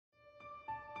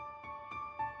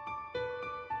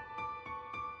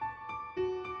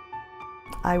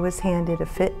I was handed a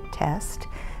FIT test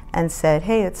and said,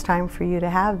 hey, it's time for you to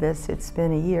have this. It's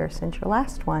been a year since your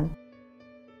last one.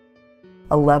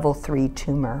 A level 3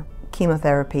 tumor,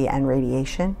 chemotherapy and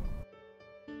radiation.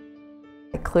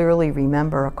 I clearly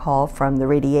remember a call from the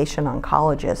radiation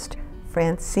oncologist.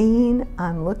 Francene,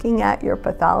 I'm looking at your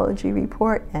pathology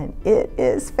report and it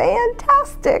is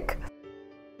fantastic.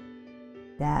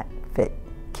 That FIT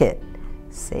kit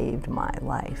saved my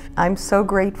life. I'm so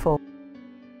grateful.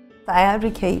 I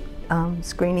advocate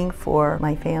screening for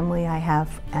my family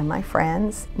and my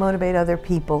friends, motivate other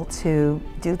people to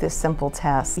do this simple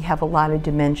test. We have a lot of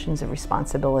dimensions of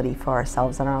responsibility for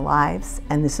ourselves and our lives,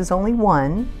 and this is only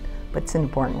one, but it's an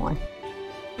important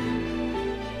one.